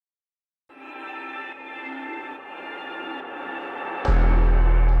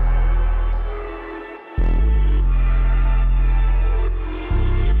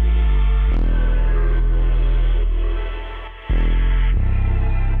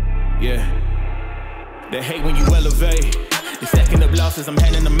Yeah. They hate when you elevate. They stacking up losses, I'm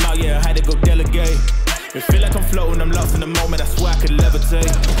handing them out, yeah, I had to go delegate. It feel like I'm floating, I'm lost in the moment, I swear I could levitate.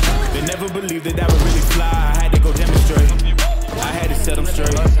 They never believed that I would really fly, I had to go demonstrate. I had to set them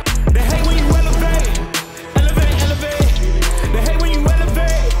straight. They hate when you elevate. Elevate, elevate. They hate when you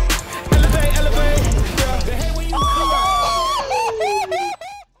elevate. Elevate, elevate. They hate when you elevate.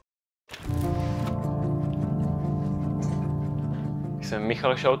 Jsem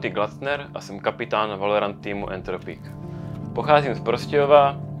Michal Shouty a jsem kapitán Valorant týmu Entropiq. Pocházím z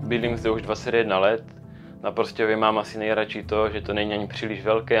Prostějova, bydlím zde už 21 let. Na Prostějově mám asi nejradši to, že to není ani příliš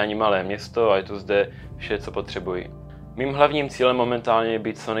velké, ani malé město a je tu zde vše, co potřebuji. Mým hlavním cílem momentálně je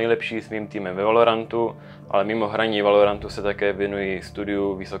být co nejlepší s mým týmem ve Valorantu, ale mimo hraní Valorantu se také věnuji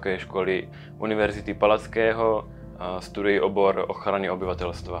studiu Vysoké školy Univerzity Palackého a studuji obor ochrany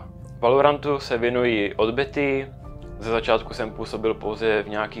obyvatelstva. Valorantu se věnuji od bety. Ze začátku jsem působil pouze v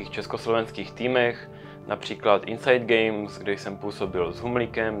nějakých československých týmech, například Inside Games, kde jsem působil s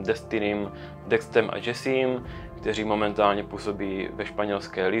Humlíkem, Destinym, Dextem a Jessym, kteří momentálně působí ve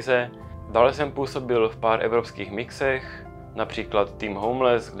španělské lize. Dále jsem působil v pár evropských mixech, například tým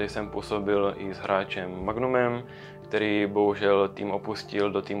Homeless, kde jsem působil i s hráčem Magnumem, který bohužel tým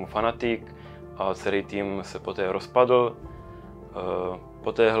opustil do týmu Fnatic a celý tým se poté rozpadl.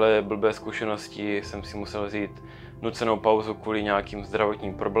 Po téhle blbé zkušenosti jsem si musel vzít nucenou pauzu kvůli nějakým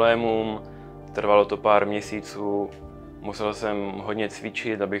zdravotním problémům. Trvalo to pár měsíců, musel jsem hodně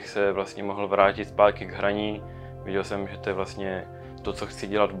cvičit, abych se vlastně mohl vrátit zpátky k hraní. Viděl jsem, že to je vlastně to, co chci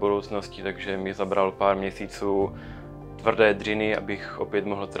dělat v budoucnosti, takže mi zabral pár měsíců tvrdé dřiny, abych opět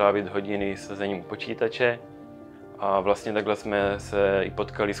mohl trávit hodiny sezením u počítače. A vlastně takhle jsme se i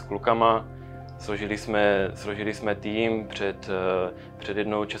potkali s klukama. Složili jsme tým před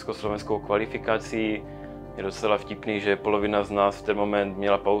jednou československou kvalifikací. Je docela vtipný, že polovina z nás v ten moment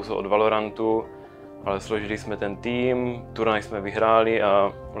měla pauzu od Valorantu, ale složili jsme ten tým, turnaj jsme vyhráli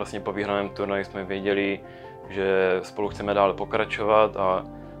a vlastně po vyhraném turnaji jsme věděli, že spolu chceme dál pokračovat a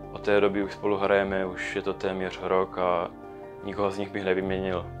od té doby už spolu hrajeme, už je to téměř rok a nikoho z nich bych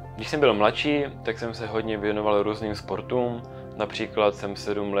nevyměnil. Když jsem byl mladší, tak jsem se hodně věnoval různým sportům, například jsem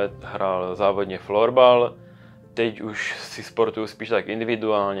 7 let hrál závodně florbal, teď už si sportuju spíš tak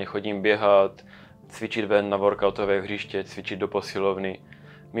individuálně, chodím běhat, cvičit ven na workoutové hřiště, cvičit do posilovny.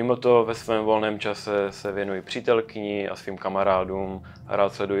 Mimo to ve svém volném čase se věnuji přítelkyni a svým kamarádům,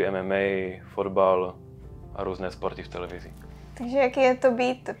 rád sleduji MMA, fotbal a různé sporty v televizi. Takže jaký je to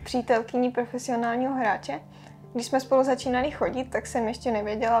být přítelkyní profesionálního hráče? Když jsme spolu začínali chodit, tak jsem ještě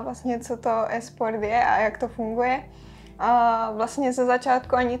nevěděla vlastně, co to e-sport je a jak to funguje. A vlastně ze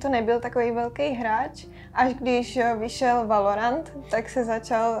začátku ani to nebyl takový velký hráč. Až když vyšel Valorant, tak se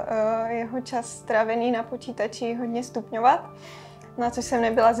začal jeho čas strávený na počítači hodně stupňovat, na což jsem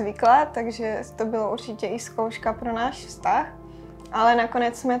nebyla zvyklá, takže to bylo určitě i zkouška pro náš vztah. Ale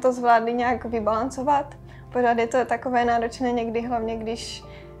nakonec jsme to zvládli nějak vybalancovat. Pořád je to takové náročné někdy, hlavně když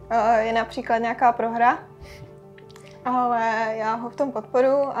je například nějaká prohra. Ale já ho v tom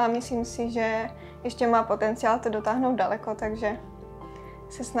podporuji a myslím si, že ještě má potenciál to dotáhnout daleko, takže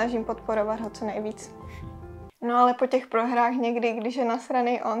se snažím podporovat ho co nejvíc. No ale po těch prohrách někdy, když je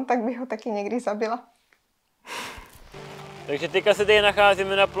nasraný on, tak bych ho taky někdy zabila. Takže teďka se tady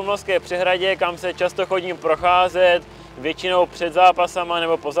nacházíme na Plumlovské přehradě, kam se často chodím procházet, většinou před zápasama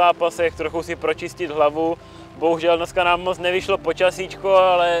nebo po zápasech, trochu si pročistit hlavu. Bohužel dneska nám moc nevyšlo počasíčko,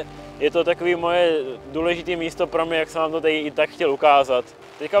 ale je to takové moje důležité místo pro mě, jak jsem vám to tady i tak chtěl ukázat.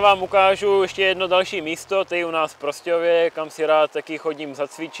 Teďka vám ukážu ještě jedno další místo, tady u nás v Prostějově, kam si rád taky chodím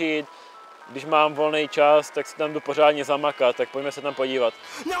zacvičit. Když mám volný čas, tak si tam jdu pořádně zamakat, tak pojďme se tam podívat.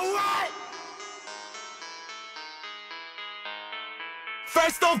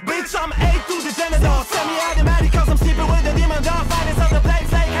 First off, bitch, I'm A.11 Shouty. Send me out the Maddie, cause I'm sleeping with the demon dog. Finding some the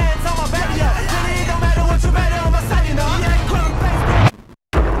place, like hands on my baby. Really don't matter what you better on my side, you know.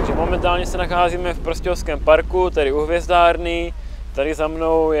 Takže momentálně se nacházíme v Prostějovském parku, tady u Hvězdárny. Tady za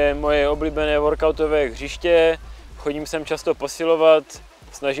mnou je moje oblíbené workoutové hřiště. Chodím sem často posilovat,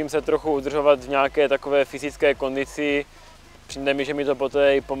 snažím se trochu udržovat v nějaké takové fyzické kondici. Přijde mi, že mi to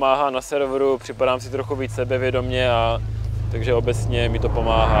poté i pomáhá na serveru, připadám si trochu víc sebevědomě a takže obecně mi to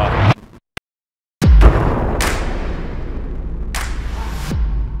pomáhá.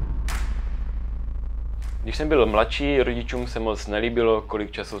 Když jsem byl mladší, rodičům se moc nelíbilo,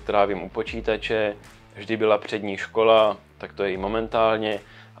 kolik času trávím u počítače. Vždy byla přední škola, tak to je i momentálně,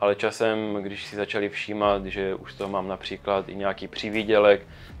 ale časem, když si začali všímat, že už to mám například i nějaký přívídělek,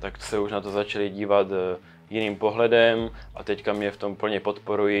 tak se už na to začali dívat jiným pohledem a teďka mě v tom plně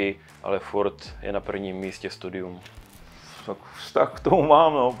podporují, ale furt je na prvním místě studium. vztah k tomu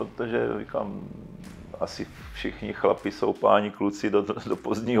mám, no, protože říkám, asi všichni chlapi jsou páni kluci do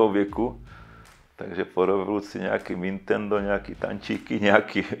pozdního věku. Takže po revoluci nějaký Nintendo, nějaký tančíky,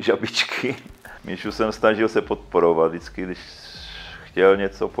 nějaký žabičky. Míšu jsem snažil se podporovat vždycky, když chtěl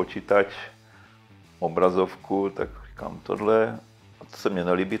něco, počítač, obrazovku, tak říkám tohle, a to se mně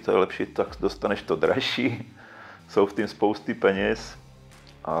nelíbí, to je lepší, tak dostaneš to dražší. Jsou v tím spousty peněz,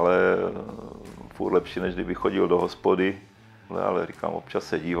 ale furt lepší, než kdyby chodil do hospody. Ale říkám, občas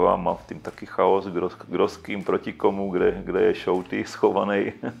se dívám, mám v tím taky chaos, kdo s kým, proti komu, kde je Shouty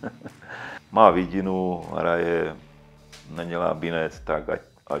schovaný. Má vidinu, hraje, nedělá binec, tak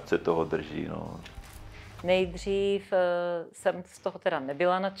ať se toho drží. No. Nejdřív jsem z toho teda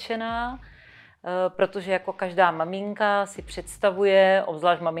nebyla nadšená, protože jako každá maminka si představuje,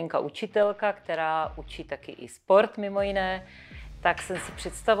 obzvlášť maminka učitelka, která učí taky i sport mimo jiné, tak jsem si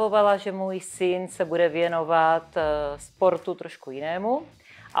představovala, že můj syn se bude věnovat sportu trošku jinému.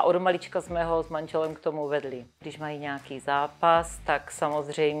 A od malička jsme ho s manželem k tomu vedli. Když mají nějaký zápas, tak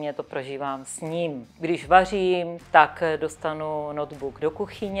samozřejmě to prožívám s ním. Když vařím, tak dostanu notebook do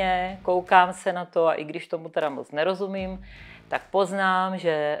kuchyně, koukám se na to a i když tomu teda moc nerozumím, tak poznám,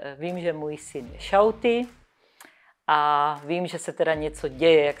 že vím, že můj syn je Shouty a vím, že se teda něco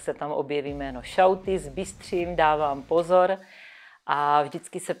děje, jak se tam objeví jméno Shouty, zbystřím, dávám pozor. A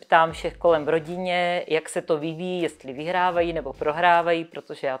vždycky se ptám všech kolem v rodině, jak se to vyvíjí, jestli vyhrávají nebo prohrávají,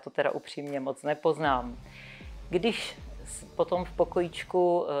 protože já to teda upřímně moc nepoznám. Když potom v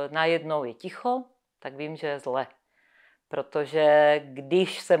pokojíčku najednou je ticho, tak vím, že je zle. Protože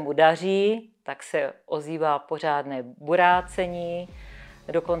když se mu daří, tak se ozývá pořádné burácení,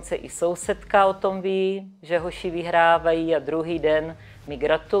 dokonce i sousedka o tom ví, že hoši vyhrávají a druhý den mi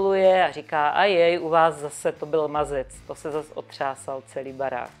gratuluje a říká, a jej, u vás zase to byl mazec, to se zase otřásal celý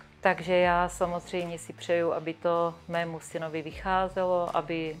barák. Takže já samozřejmě si přeju, aby to mému synovi vycházelo,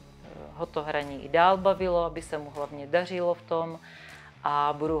 aby ho to hraní i dál bavilo, aby se mu hlavně dařilo v tom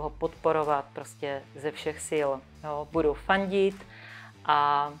a budu ho podporovat prostě ze všech sil. Jo, budu fandit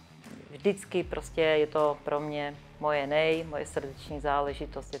a vždycky prostě je to pro mě moje srdeční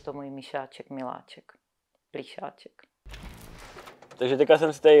záležitost, je to můj myšáček, miláček, plíšáček. Takže teďka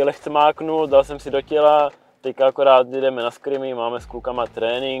jsem si tady lehce máknul, dal jsem si do těla, teďka akorát jdeme na skrimy, máme s klukama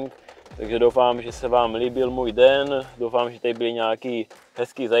trénink, takže doufám, že se vám líbil můj den, doufám, že tady byly nějaké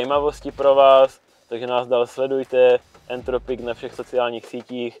hezké zajímavosti pro vás, takže nás dál sledujte, Entropiq na všech sociálních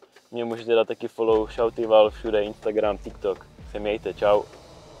sítích, mě můžete dát taky follow Shouty Val všude, Instagram, TikTok. Se mějte, čau.